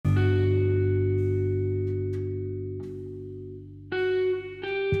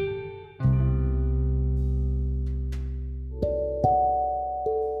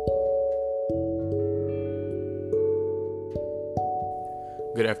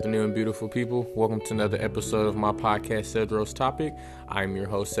afternoon, beautiful people. Welcome to another episode of my podcast, Cedro's Topic. I'm your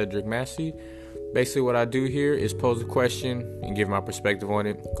host, Cedric Massey. Basically, what I do here is pose a question and give my perspective on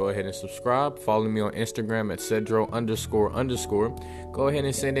it. Go ahead and subscribe. Follow me on Instagram at Cedro__. Go ahead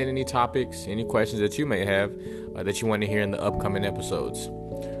and send in any topics, any questions that you may have that you want to hear in the upcoming episodes.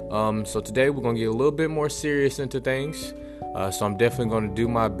 So today we're going to get a little bit more serious into things. So I'm definitely going to do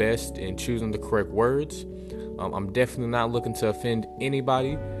my best in choosing the correct words. I'm definitely not looking to offend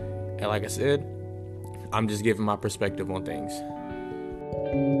anybody. And like I said, I'm just giving my perspective on things.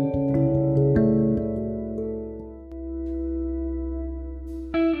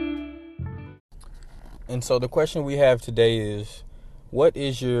 And so the question we have today is, what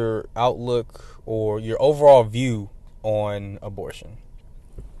is your outlook or your overall view on abortion?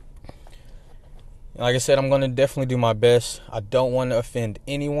 Like I said, I'm going to definitely do my best. I don't want to offend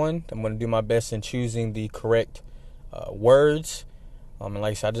anyone. I'm going to do my best in choosing the correct words. And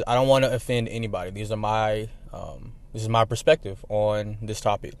like I said, I don't want to offend anybody. This is my perspective on this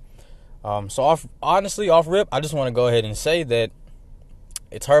topic. So off rip, I just want to go ahead and say that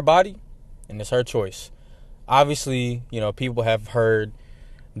it's her body and it's her choice. Obviously, people have heard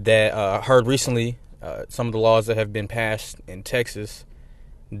recently some of the laws that have been passed in Texas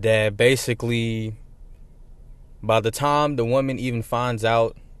that basically, by the time the woman even finds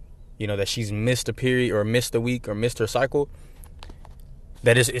out, that she's missed a period or missed a week or missed her cycle,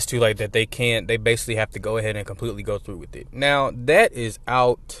 that it's too late, that they basically have to go ahead and completely go through with it. Now, that is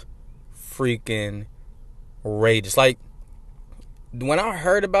out freaking outrageous. Like, when I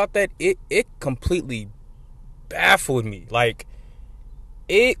heard about that, it completely baffled me. Like,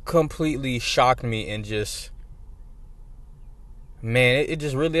 it completely shocked me and just... Man, it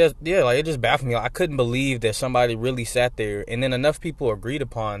just really is, it just baffled me. I couldn't believe that somebody really sat there and then enough people agreed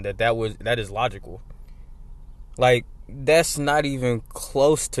upon that is logical. Like, that's not even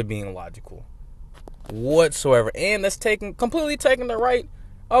close to being logical whatsoever. And that's completely taking the right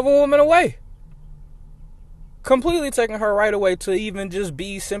of a woman away. Completely taking her right away to even just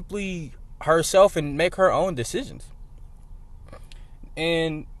be simply herself and make her own decisions.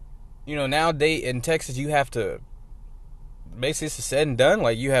 And, now in Texas, you have to... Basically, it's said and done.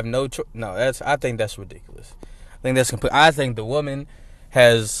 Like, you have no choice. No, I think that's ridiculous. I think the woman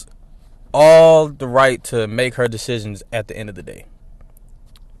has all the right to make her decisions at the end of the day.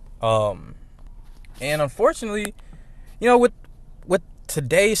 And unfortunately, with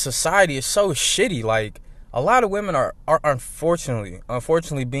today's society, it's so shitty. Like, a lot of women are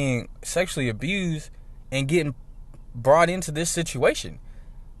unfortunately being sexually abused and getting brought into this situation.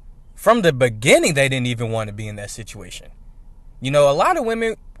 From the beginning, they didn't even want to be in that situation. A lot of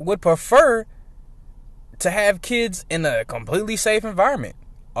women would prefer to have kids in a completely safe environment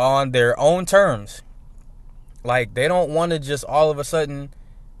on their own terms. Like, they don't want to just all of a sudden,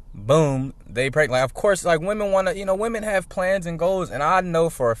 boom, they pregnant. Like, of course, like, women want to, women have plans and goals. And I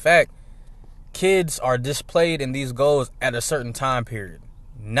know for a fact, kids are displayed in these goals at a certain time period,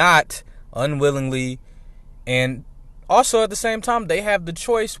 not unwillingly. And also at the same time, they have the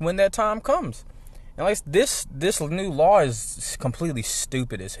choice when that time comes. And like, this new law is completely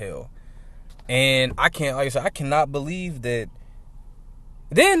stupid as hell. And I cannot believe that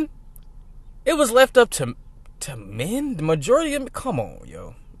then it was left up to men. The majority of them, come on,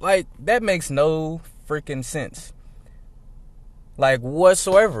 yo. Like, that makes no freaking sense. Like,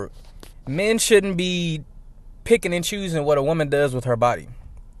 whatsoever. Men shouldn't be picking and choosing what a woman does with her body.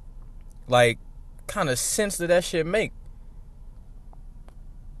 Like, kind of sense that shit make.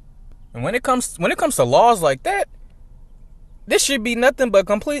 And when it comes to laws like that, this should be nothing but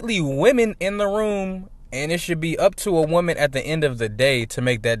completely women in the room, and it should be up to a woman at the end of the day to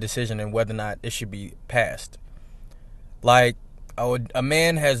make that decision and whether or not it should be passed. Like, a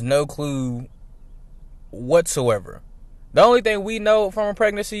man has no clue whatsoever. The only thing we know from a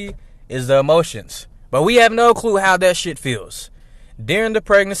pregnancy is the emotions, but we have no clue how that shit feels during the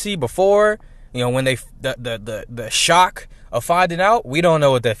pregnancy, before, when the shock of finding out. We don't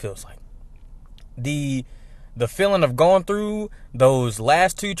know what that feels like. The feeling of going through those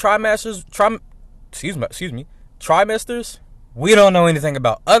last two trimesters, we don't know anything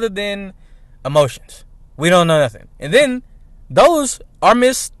about other than emotions. We don't know nothing. And then those are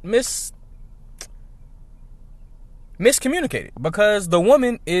miscommunicated, because the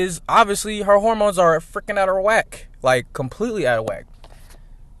woman is obviously, her hormones are freaking out of whack, like completely out of whack.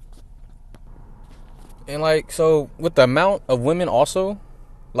 And like, so with the amount of women also,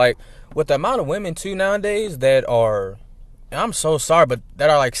 like, with the amount of women too nowadays that are, and I'm so sorry, but that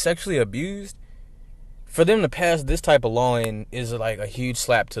are like sexually abused, for them to pass this type of law in is like a huge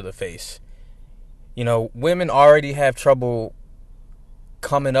slap to the face. Women already have trouble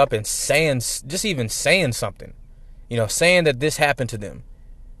coming up and saying, just even saying something, saying that this happened to them.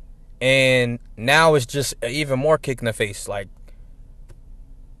 And now it's just even more kick in the face. Like,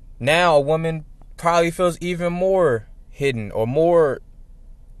 now a woman probably feels even more hidden, or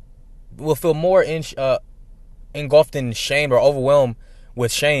will feel more engulfed in shame, or overwhelmed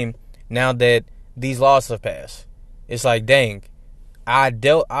with shame, now that these laws have passed. It's like, dang, I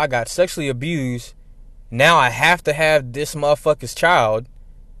got sexually abused. Now I have to have this motherfucker's child,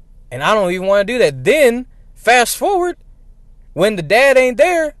 and I don't even want to do that. Then fast forward, when the dad ain't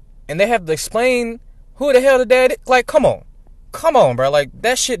there, and they have to explain who the hell the dad is. Like, come on, bro. Like,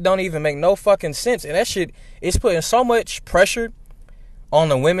 that shit don't even make no fucking sense. And that shit is putting so much pressure on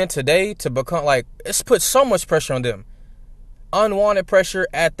the women today to become, like, it's put so much pressure on them. Unwanted pressure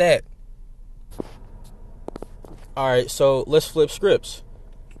at that. Alright, so let's flip scripts.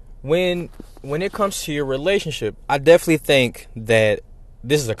 When it comes to your relationship, I definitely think that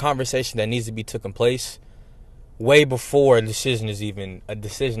this is a conversation that needs to be taking place way before a decision is even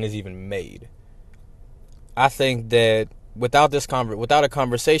made. I think that without a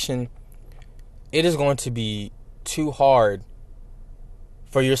conversation, it is going to be too hard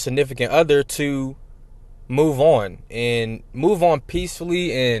for your significant other to move on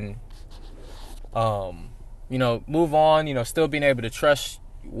peacefully, and move on, still being able to trust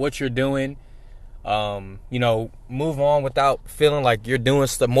what you're doing, move on without feeling like you're doing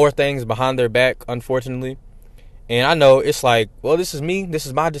more things behind their back, unfortunately. And I know it's like, well, this is me, this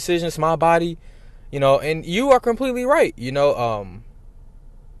is my decision, it's my body, and you are completely right.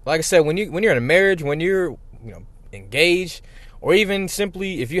 Like I said, when you're in a marriage, when you're, engaged, or even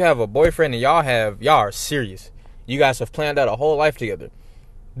simply if you have a boyfriend and y'all are serious, you guys have planned out a whole life together,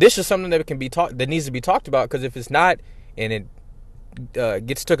 this is something that needs to be talked about. Because if it's not, and it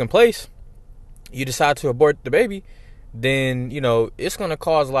gets taken place, you decide to abort the baby, then it's going to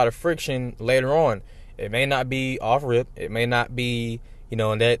cause a lot of friction later on. It may not be off rip. It may not be, in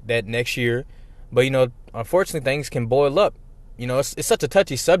that next year. But, unfortunately, things can boil up. It's such a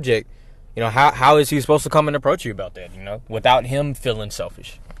touchy subject. How is he supposed to come and approach you about that, without him feeling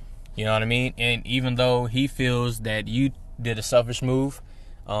selfish? You know what I mean? And even though he feels that you did a selfish move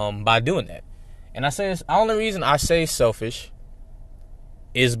by doing that. And I say this, the only reason I say selfish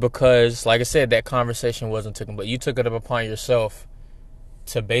is because, like I said, that conversation wasn't taken, but you took it up upon yourself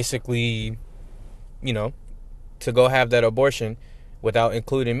to basically, to go have that abortion without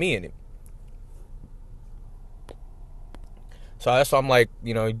including me in it. So that's why I'm like,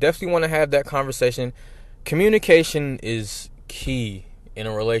 you definitely want to have that conversation. Communication is key in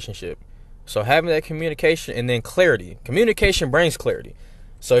a relationship. So having that communication, and then clarity. Communication brings clarity.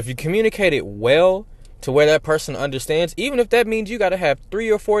 So if you communicate it well to where that person understands, even if that means you got to have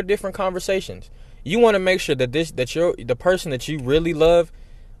 3 or 4 different conversations, you want to make sure that the person that you really love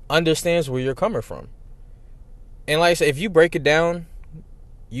understands where you're coming from. And like I said, if you break it down,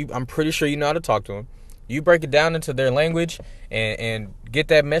 I'm pretty sure you know how to talk to them. You break it down into their language and get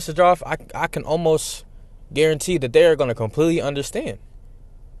that message off, I can almost guarantee that they are going to completely understand.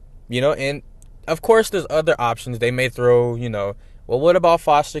 And of course there's other options. They may throw, well, what about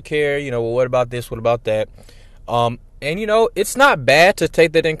foster care? Well, what about this? What about that? And it's not bad to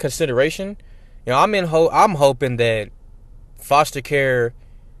take that in consideration. I'm hoping that foster care,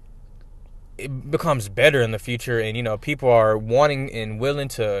 it becomes better in the future, and people are wanting and willing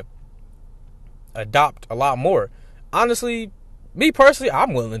to adopt a lot more. Honestly, me personally,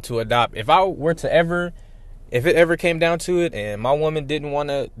 I'm willing to adopt. If it ever came down to it, and my woman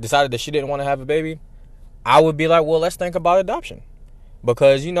decided that she didn't want to have a baby, I would be like, well, let's think about adoption.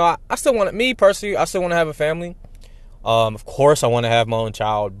 Because I still want to, me personally, I still want to have a family. Of course I want to have my own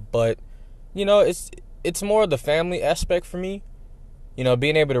child, but it's more the family aspect for me.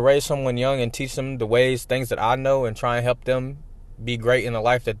 Being able to raise someone young and teach them things that I know, and try and help them be great in the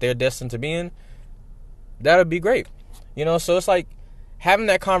life that they're destined to be in, that would be great. So it's like having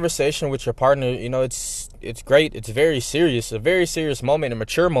that conversation with your partner, it's great. It's very serious, a very serious moment, a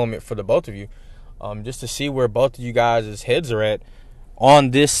mature moment for the both of you, just to see where both of you guys' heads are at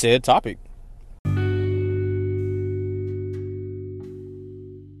on this said topic.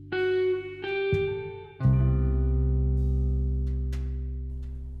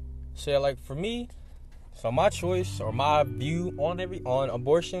 So like for me, so my choice or my view on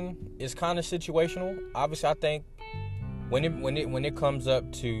abortion is kind of situational. Obviously, I think when it comes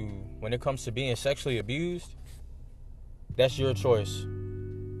to being sexually abused, that's your choice.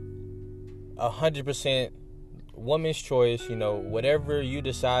 100% woman's choice. Whatever you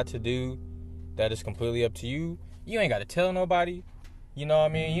decide to do, that is completely up to you. You ain't got to tell nobody. You know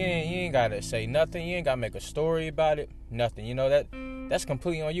what I mean? You ain't got to say nothing. You ain't got to make a story about it. Nothing. that's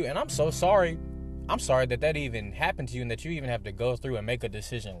completely on you. And I'm so sorry. I'm sorry that even happened to you and that you even have to go through and make a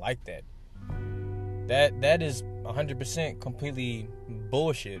decision like that. That is 100% completely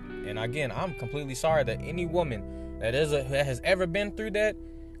bullshit. And again, I'm completely sorry that any woman that has ever been through that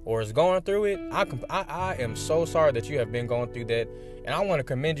or is going through it, I am so sorry that you have been going through that. And I want to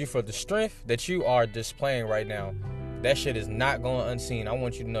commend you for the strength that you are displaying right now. That shit is not going unseen. I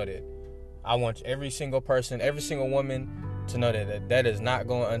want you to know that. I want every single person, every single woman to know that is not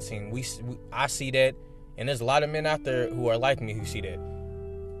going unseen. I see that, and there's a lot of men out there who are like me who see that.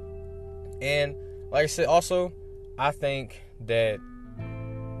 And like I said, also, I think that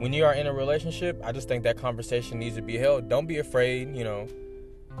when you are in a relationship, I just think that conversation needs to be held. Don't be afraid,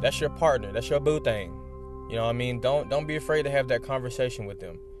 that's your partner, that's your boo thing. You know what I mean? Don't be afraid to have that conversation with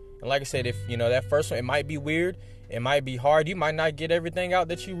them. And like I said, if that first one, it might be weird, it might be hard, you might not get everything out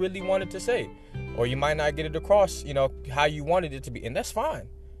that you really wanted to say, or you might not get it across, how you wanted it to be, and that's fine.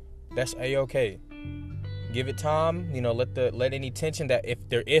 That's a-okay. Give it time, let any tension that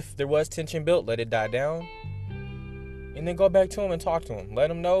if there was tension built, let it die down, and then go back to him and talk to him. Let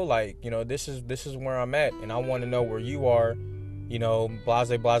him know, this is where I'm at, and I want to know where you are, blase,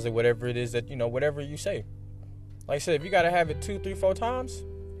 whatever it is that whatever you say. Like I said, if you gotta have it 2, 3, 4 times,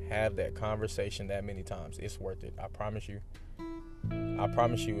 have that conversation that many times. It's worth it. I promise you.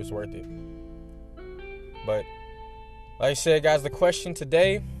 It's worth it. But like I said, guys, the question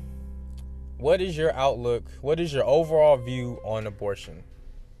today: what is your outlook? What is your overall view on abortion?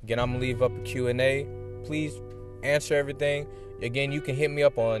 Again, I'm gonna leave up a Q&A. Please answer everything. Again, you can hit me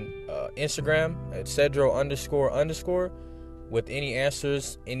up on Instagram at Cedro__ with any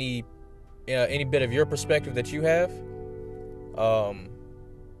answers, any bit of your perspective that you have.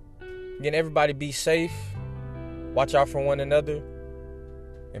 Again, everybody be safe. Watch out for one another.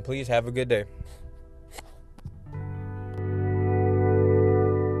 And please have a good day.